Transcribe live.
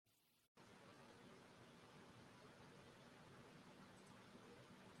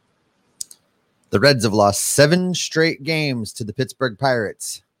The Reds have lost 7 straight games to the Pittsburgh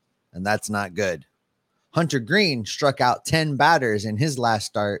Pirates, and that's not good. Hunter Greene struck out 10 batters in his last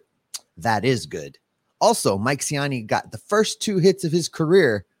start. That is good. Also, Mike Siani got the first 2 hits of his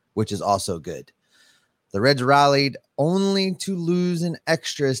career, which is also good. The Reds rallied only to lose in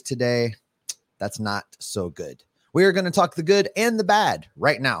extras today. That's not so good. We are going to talk the good and the bad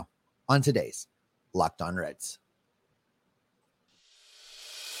right now on today's Locked On Reds.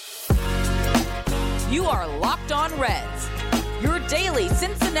 You are Locked On Reds, your daily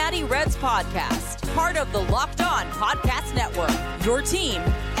Cincinnati Reds podcast, part of the Locked On Podcast Network, your team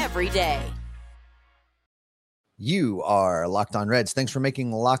every day. You are Locked On Reds. Thanks for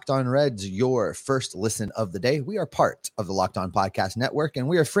making Locked On Reds your first listen of the day. We are part of the Locked On Podcast Network, and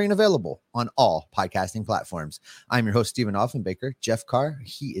we are free and available on all podcasting platforms. I'm your host, Stephen Offenbaker. Jeff Carr,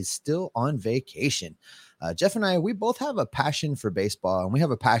 he is still on vacation. Jeff and I, we both have a passion for baseball, and we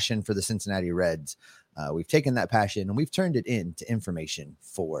have a passion for the Cincinnati Reds. We've taken that passion and we've turned it into information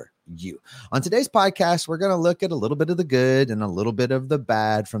for you. On today's podcast, we're going to look at a little bit of the good and a little bit of the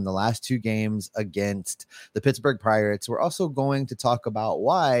bad from the last 2 games against the Pittsburgh Pirates. We're also going to talk about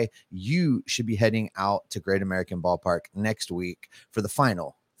why you should be heading out to Great American Ballpark next week for the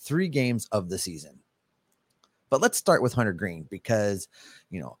final 3 games of the season. But let's start with Hunter Greene because,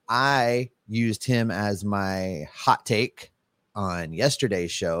 I used him as my hot take on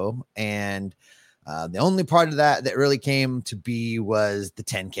yesterday's show, and the only part of that really came to be was the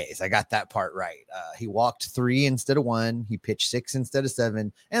 10Ks. I got that part right. He walked 3 instead of 1. He pitched 6 instead of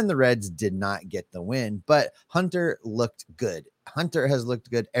 7, and the Reds did not get the win. But Hunter looked good. Hunter has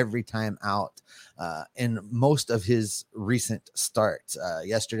looked good every time out in most of his recent starts.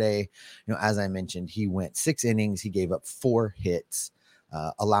 Yesterday, as I mentioned, he went 6 innings. He gave up 4 hits,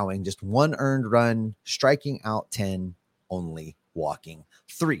 allowing just 1 earned run, striking out 10, only walking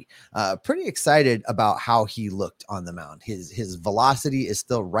 3. Pretty excited about how he looked on the mound. His velocity is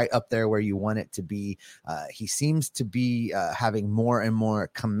still right up there where you want it to be. He seems to be having more and more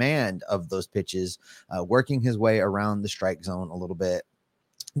command of those pitches, working his way around the strike zone a little bit,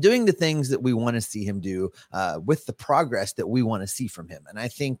 doing the things that we want to see him do with the progress that we want to see from him. And I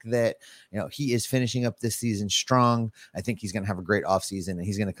think that, he is finishing up this season strong. I think he's going to have a great offseason, and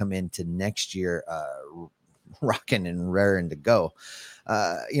he's going to come into next year rocking and raring to go.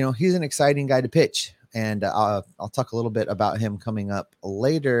 He's an exciting guy to pitch, and I'll talk a little bit about him coming up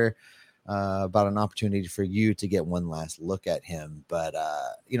later, about an opportunity for you to get one last look at him. But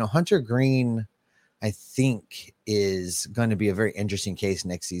Hunter Greene, I think, is going to be a very interesting case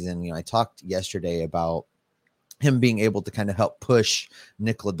next season. I talked yesterday about him being able to kind of help push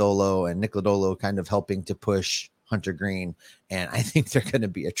Nick Lodolo, and Nick Lodolo kind of helping to push Hunter Greene. And I think they're going to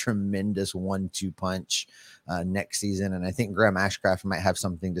be a tremendous 1-2 punch next season. And I think Graham Ashcraft might have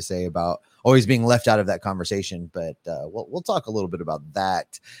something to say about always being left out of that conversation. But we'll talk a little bit about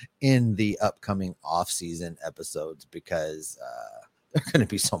that in the upcoming off-season episodes, because they're going to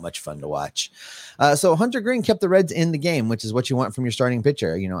be so much fun to watch. So Hunter Greene kept the Reds in the game, which is what you want from your starting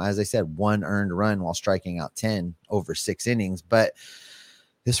pitcher. As I said, 1 earned run while striking out 10 over 6 innings. But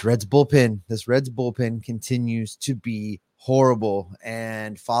this Reds bullpen continues to be horrible.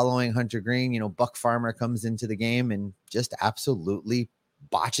 And following Hunter Greene, Buck Farmer comes into the game and just absolutely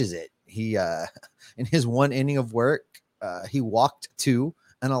botches it. He, in his 1 inning of work, he walked 2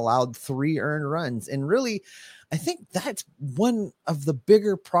 and allowed 3 earned runs. And really, I think that's one of the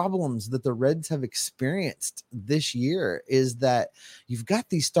bigger problems that the Reds have experienced this year, is that you've got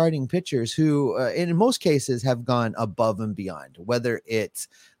these starting pitchers who, in most cases, have gone above and beyond, whether it's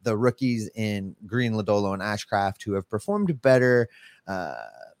the rookies in Greene, Lodolo, and Ashcraft, who have performed better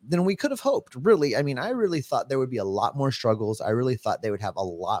than we could have hoped. Really, I really thought there would be a lot more struggles. I really thought they would have a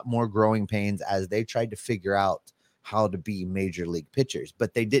lot more growing pains as they tried to figure out how to be major league pitchers,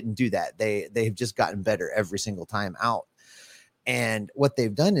 but they didn't do that. They've just gotten better every single time out. And what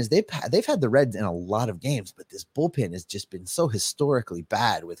they've done is they've had the Reds in a lot of games, but this bullpen has just been so historically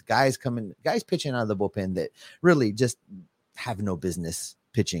bad, with guys pitching out of the bullpen that really just have no business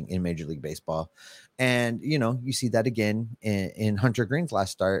pitching in Major League Baseball. And, you see that again in Hunter Greene's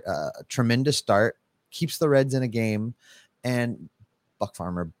last start, a tremendous start, keeps the Reds in a game, and Buck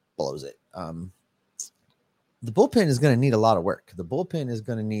Farmer blows it. The bullpen is going to need a lot of work. The bullpen is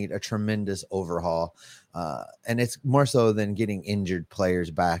going to need a tremendous overhaul. And it's more so than getting injured players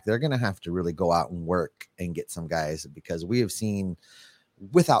back. They're going to have to really go out and work and get some guys, because we have seen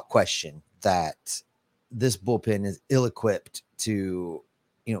without question that this bullpen is ill-equipped to,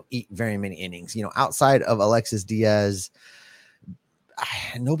 eat very many innings. Outside of Alexis Diaz,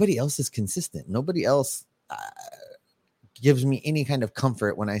 nobody else is consistent. Nobody else gives me any kind of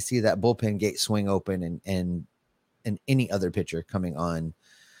comfort when I see that bullpen gate swing open and any other pitcher coming on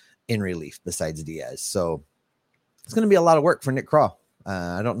in relief besides Diaz. So it's going to be a lot of work for Nick Krall.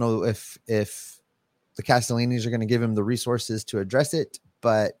 I don't know if the Castellanis are going to give him the resources to address it,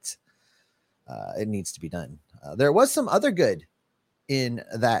 but it needs to be done. There was some other good in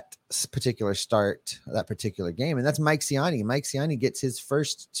that particular start, that particular game, and that's Mike Ciani. Mike Ciani gets his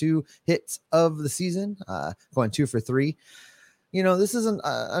first 2 hits of the season, going 2 for 3. This is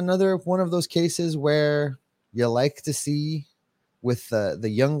another one of those cases where you like to see with the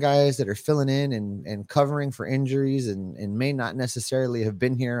young guys that are filling in and covering for injuries and may not necessarily have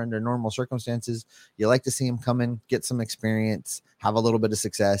been here under normal circumstances. You like to see them come in, get some experience, have a little bit of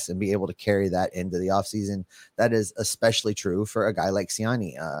success, and be able to carry that into the offseason. That is especially true for a guy like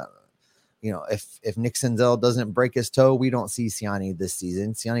Ciani. If Nick Senzel doesn't break his toe, we don't see Ciani this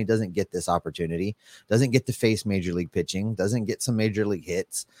season. Ciani doesn't get this opportunity, doesn't get to face major league pitching, doesn't get some major league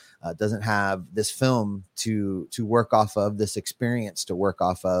hits, doesn't have this film to work off of, this experience to work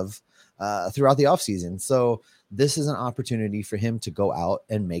off of throughout the offseason. So this is an opportunity for him to go out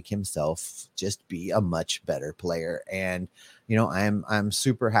and make himself just be a much better player. And, I'm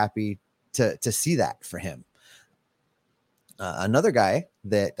super happy to see that for him. Another guy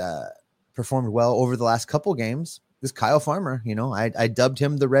that performed well over the last couple games is Kyle Farmer. I dubbed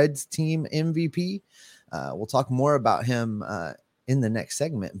him the Reds team MVP. We'll talk more about him in the next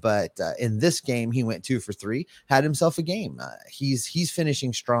segment, but in this game, he went 2 for 3, had himself a game. He's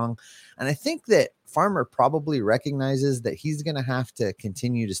finishing strong. And I think that Farmer probably recognizes that he's going to have to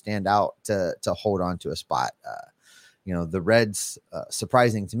continue to stand out to hold on to a spot. The Reds,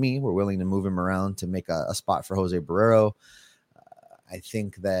 surprising to me, were willing to move him around to make a spot for Jose Barrero. I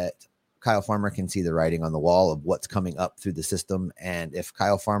think that Kyle Farmer can see the writing on the wall of what's coming up through the system. And if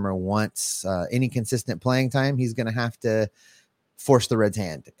Kyle Farmer wants any consistent playing time, he's going to have to force the Reds'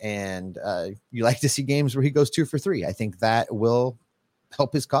 hand. And you like to see games where he goes 2 for 3. I think that will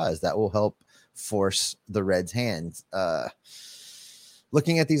help his cause. That will help force the Reds' hand.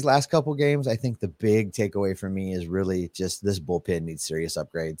 Looking at these last couple games, I think the big takeaway for me is really just this bullpen needs serious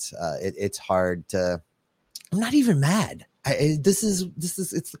upgrades. It's hard to, I'm not even mad. This is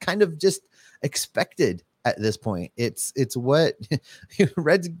it's kind of just expected at this point. It's what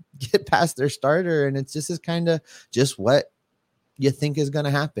Reds get past their starter, and it's just kind of just what you think is going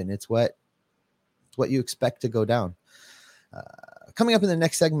to happen. It's what you expect to go down. Coming up in the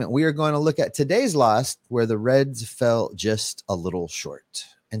next segment, we are going to look at today's loss, where the Reds fell just a little short.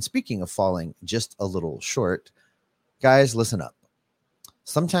 And speaking of falling just a little short, guys, listen up.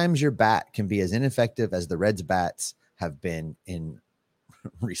 Sometimes your bat can be as ineffective as the Reds' bats have been in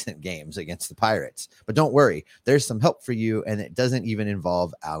recent games against the Pirates. But don't worry, there's some help for you, and it doesn't even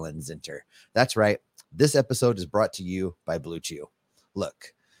involve Alan Zinter. That's right. This episode is brought to you by Blue Chew.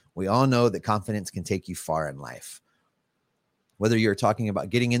 Look, we all know that confidence can take you far in life. Whether you're talking about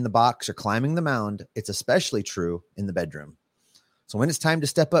getting in the box or climbing the mound, it's especially true in the bedroom. So when it's time to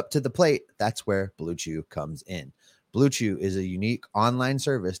step up to the plate, that's where Blue Chew comes in. Blue Chew is a unique online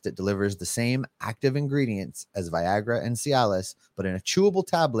service that delivers the same active ingredients as Viagra and Cialis, but in a chewable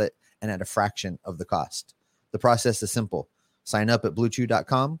tablet and at a fraction of the cost. The process is simple. Sign up at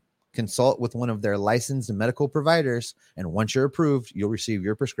BlueChew.com, consult with one of their licensed medical providers, and once you're approved, you'll receive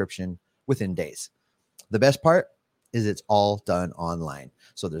your prescription within days. The best part is it's all done online.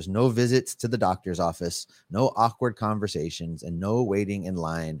 So there's no visits to the doctor's office, no awkward conversations, and no waiting in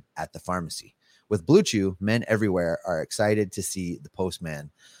line at the pharmacy. With Blue Chew, men everywhere are excited to see the postman,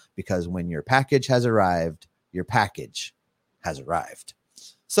 because when your package has arrived, your package has arrived.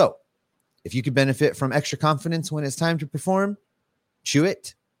 So if you could benefit from extra confidence when it's time to perform, chew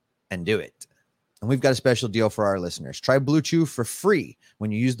it and do it. And we've got a special deal for our listeners. Try Blue Chew for free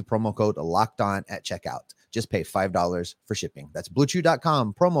when you use the promo code LOCKEDON at checkout. Just pay $5 for shipping. That's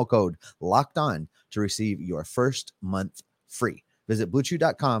BlueChew.com, promo code LOCKEDON to receive your first month free. Visit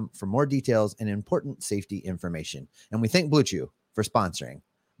BlueChew.com for more details and important safety information. And we thank Blue Chew for sponsoring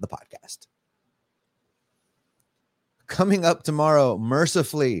the podcast. Coming up tomorrow,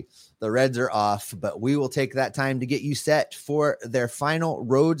 mercifully, the Reds are off, but we will take that time to get you set for their final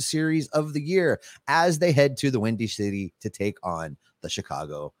road series of the year as they head to the Windy City to take on the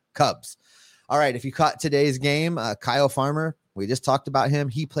Chicago Cubs. All right, if you caught today's game, Kyle Farmer, we just talked about him.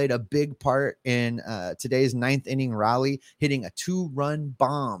 He played a big part in today's 9th inning rally, hitting a 2-run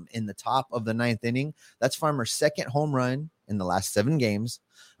bomb in the top of the 9th inning. That's Farmer's second home run in the last 7 games.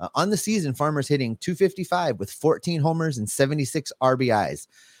 On the season, Farmer's hitting .255 with 14 homers and 76 RBIs.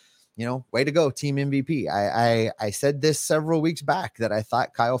 You know, way to go, team MVP. I said this several weeks back that I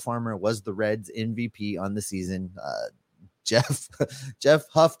thought Kyle Farmer was the Reds MVP on the season. Jeff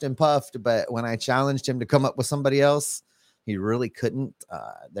huffed and puffed, but when I challenged him to come up with somebody else, he really couldn't.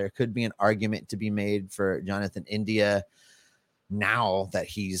 There could be an argument to be made for Jonathan India now that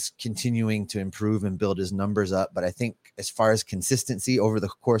he's continuing to improve and build his numbers up. But I think as far as consistency over the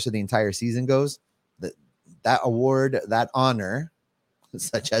course of the entire season goes, that award, that honor,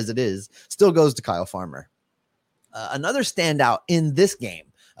 such as it is, still goes to Kyle Farmer. Another standout in this game,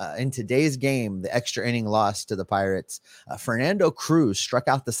 in today's game, the extra inning loss to the Pirates, Fernando Cruz struck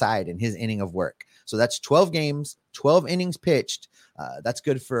out the side in his inning of work. So that's 12 games, 12 innings pitched. That's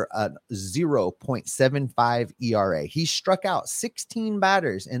good for a 0.75 ERA. He struck out 16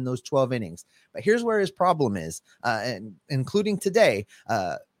 batters in those 12 innings. But here's where his problem is, and including today,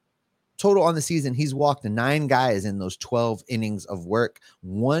 total on the season, he's walked 9 guys in those 12 innings of work.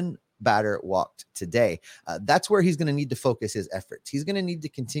 1 batter walked today. That's where he's going to need to focus his efforts. He's going to need to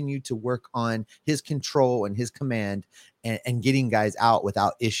continue to work on his control and his command and getting guys out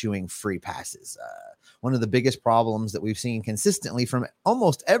without issuing free passes. One of the biggest problems that we've seen consistently from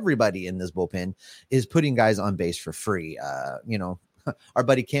almost everybody in this bullpen is putting guys on base for free. Our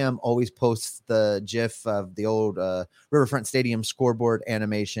buddy Cam always posts the GIF of the old Riverfront Stadium scoreboard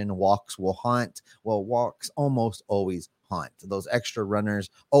animation, walks will haunt. Well, walks almost always haunt. Those extra runners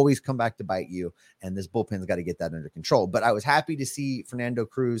always come back to bite you, and this bullpen's got to get that under control. But I was happy to see Fernando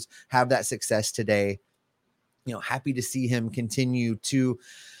Cruz have that success today. Happy to see him continue to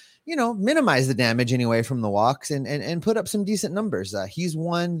minimize the damage anyway from the walks and put up some decent numbers. He's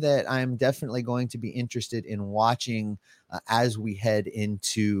one that I'm definitely going to be interested in watching as we head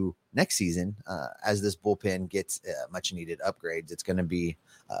into next season. As this bullpen gets much needed upgrades, it's going to be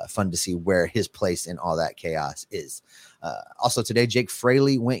fun to see where his place in all that chaos is. Also today, Jake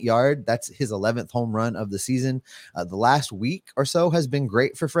Fraley went yard. That's his 11th home run of the season. The last week or so has been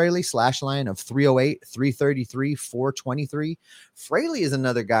great for Fraley. Slash line of 308, 333, 423. Fraley is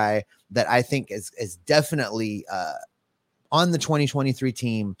another guy that I think is definitely on the 2023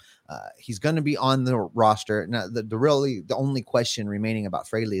 team. He's going to be on the roster. Now, the only question remaining about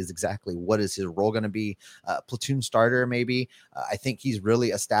Fraley is exactly what is his role going to be? Platoon starter, maybe. I think he's really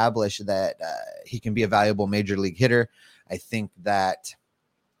established that he can be a valuable major league hitter. I think that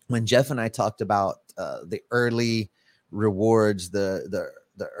when Jeff and I talked about the early rewards, the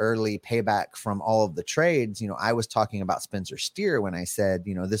early payback from all of the trades, I was talking about Spencer Steer when I said,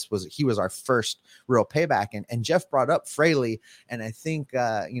 he was our first real payback, and Jeff brought up Fraley. And I think,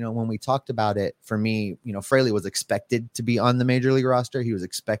 when we talked about it, for me, Fraley was expected to be on the major league roster. He was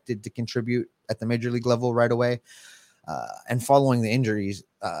expected to contribute at the major league level right away. And following the injuries,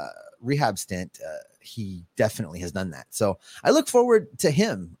 rehab stint, he definitely has done that. So I look forward to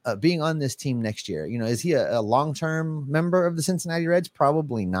him being on this team next year. Is he a long-term member of the Cincinnati Reds?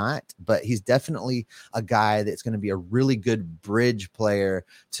 Probably not, but he's definitely a guy that's going to be a really good bridge player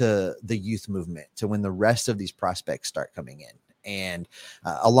to the youth movement, to when the rest of these prospects start coming in. And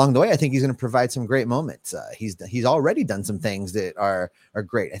along the way, I think he's going to provide some great moments. He's already done some things that are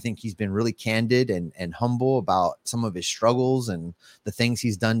great. I think he's been really candid and humble about some of his struggles and the things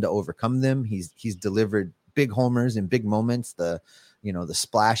he's done to overcome them. He's delivered big homers in big moments. The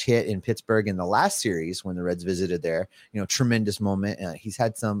splash hit in Pittsburgh in the last series when the Reds visited there, tremendous moment. He's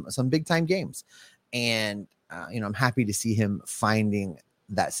had some big time games, and I'm happy to see him finding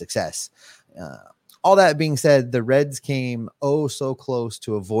that success. All that being said, the Reds came so close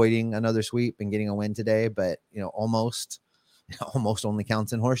to avoiding another sweep and getting a win today, but almost only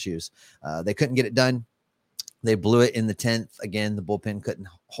counts in horseshoes. They couldn't get it done. They blew it in the 10th. Again, the bullpen couldn't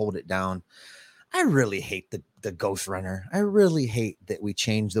hold it down. I really hate the ghost runner. I really hate that we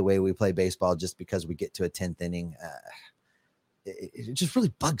change the way we play baseball just because we get to a 10th inning. It just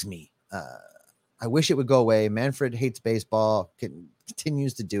really bugs me. I wish it would go away. Manfred hates baseball,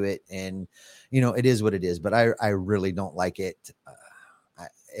 continues to do it. And, it is what it is, but I really don't like it.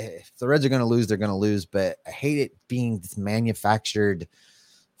 If the Reds are going to lose, they're going to lose, but I hate it being this manufactured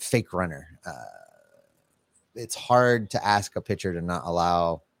fake runner. It's hard to ask a pitcher to not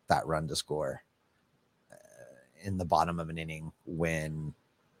allow that run to score in the bottom of an inning when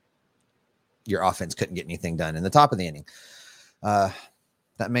your offense couldn't get anything done in the top of the inning.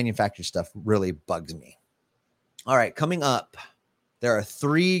 That manufactured stuff really bugs me. All right, coming up, there are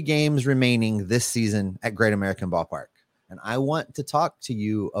 3 games remaining this season at Great American Ballpark. And I want to talk to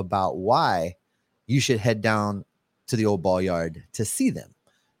you about why you should head down to the old ball yard to see them.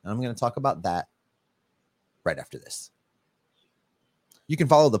 And I'm going to talk about that right after this. You can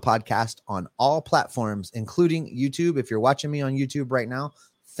follow the podcast on all platforms, including YouTube. If you're watching me on YouTube right now,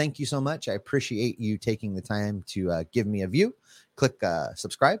 thank you so much. I appreciate you taking the time to give me a view. Click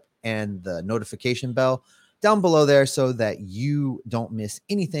subscribe and the notification bell. down below there so that you don't miss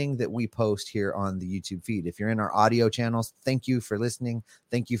anything that we post here on the YouTube feed. If you're in our audio channels, thank you for listening.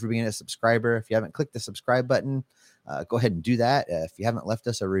 Thank you for being a subscriber. If you haven't clicked the subscribe button, go ahead and do that. If you haven't left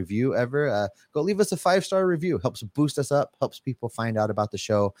us a review ever, go leave us a 5-star review. Helps boost us up, helps people find out about the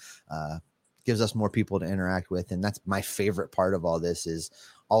show, gives us more people to interact with. And that's my favorite part of all this, is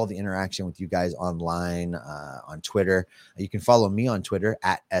all the interaction with you guys online, on Twitter. You can follow me on Twitter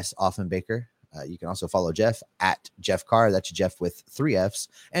at @SOffenbaker. You can also follow Jeff at Jeff Carr. That's Jeff with 3 F's.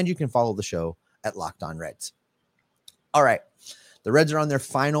 And you can follow the show at Locked On Reds. All right. The Reds are on their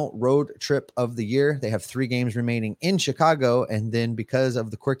final road trip of the year. They have 3 games remaining in Chicago. And then because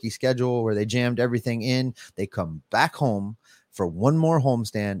of the quirky schedule where they jammed everything in, they come back home for one more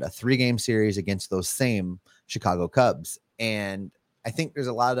homestand, a 3-game series against those same Chicago Cubs. And I think there's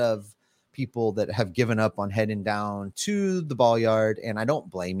a lot of people that have given up on heading down to the ball yard, and I don't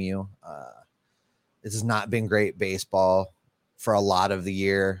blame you. This has not been great baseball for a lot of the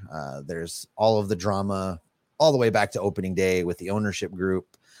year. There's all of the drama all the way back to opening day with the ownership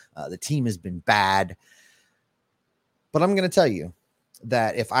group. The team has been bad. But I'm going to tell you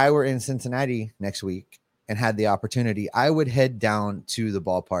that if I were in Cincinnati next week and had the opportunity, I would head down to the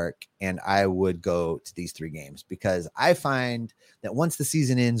ballpark and I would go to these 3 games, because I find that once the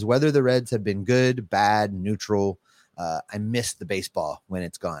season ends, whether the Reds have been good, bad, neutral, I miss the baseball when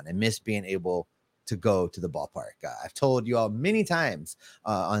it's gone. I miss being able to go to the ballpark. I've told you all many times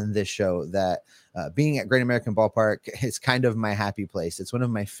on this show that being at Great American Ballpark is kind of my happy place. It's one of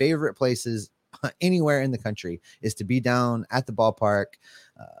my favorite places anywhere in the country, is to be down at the ballpark,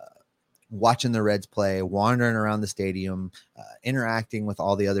 watching the Reds play, wandering around the stadium, interacting with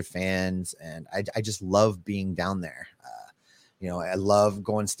all the other fans. And I just love being down there. I love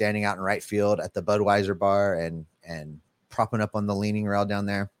standing out in right field at the Budweiser bar and propping up on the leaning rail down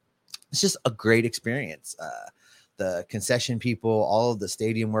there. It's just a great experience. The concession people, all of the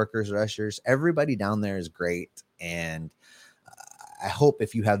stadium workers, rushers, everybody down there is great. And I hope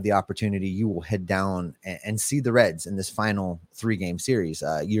if you have the opportunity, you will head down and see the Reds in this final 3-game series.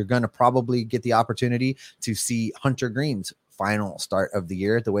 You're going to probably get the opportunity to see Hunter Green's final start of the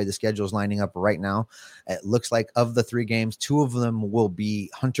year. The way the schedule is lining up right now, it looks like of the 3 games, 2 of them will be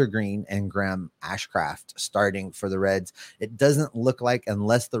Hunter Green and Graham Ashcraft starting for the Reds. It doesn't look like,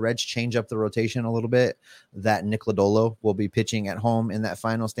 unless the Reds change up the rotation a little bit, that Nick Lodolo will be pitching at home in that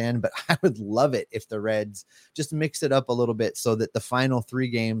final stand. But I would love it if the Reds just mix it up a little bit so that the final 3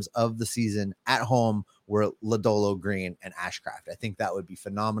 games of the season at home were Lodolo, Green, and Ashcraft. I think that would be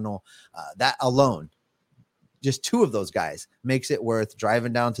phenomenal. That alone, just 2 of those guys, makes it worth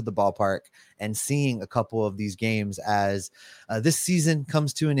driving down to the ballpark and seeing a couple of these games as this season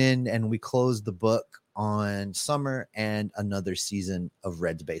comes to an end and we close the book on summer and another season of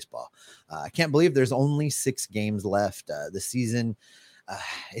Reds baseball. I can't believe there's only 6 games left. The season,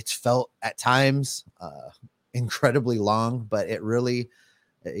 it's felt at times incredibly long, but it really,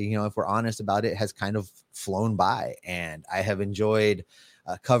 if we're honest about it, has kind of flown by. And I have enjoyed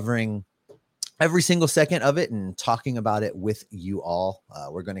covering every single second of it and talking about it with you all.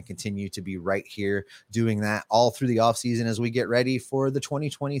 We're going to continue to be right here doing that all through the offseason as we get ready for the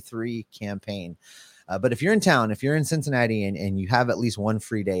 2023 campaign. But if you're in town, if you're in Cincinnati and you have at least one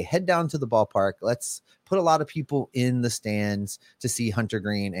free day, head down to the ballpark. Let's put a lot of people in the stands to see Hunter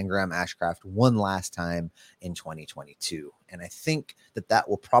Green and Graham Ashcraft one last time in 2022. And I think that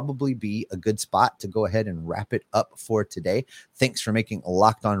will probably be a good spot to go ahead and wrap it up for today. Thanks for making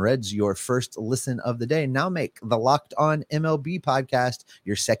Locked On Reds your first listen of the day. Now make the Locked On MLB podcast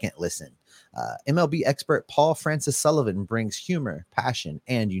your second listen. MLB expert Paul Francis Sullivan brings humor, passion,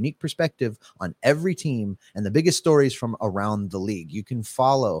 and unique perspective on every team and the biggest stories from around the league. You can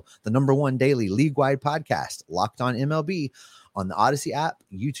follow the #1 daily league-wide podcast, Locked On MLB, on the Odyssey app,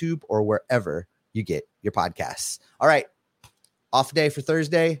 YouTube, or wherever you get your podcasts. All right, off day for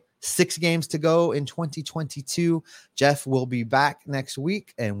Thursday. 6 games to go in 2022. Jeff will be back next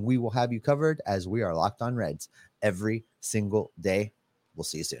week, and we will have you covered as we are Locked On Reds every single day. We'll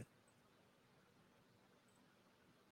see you soon.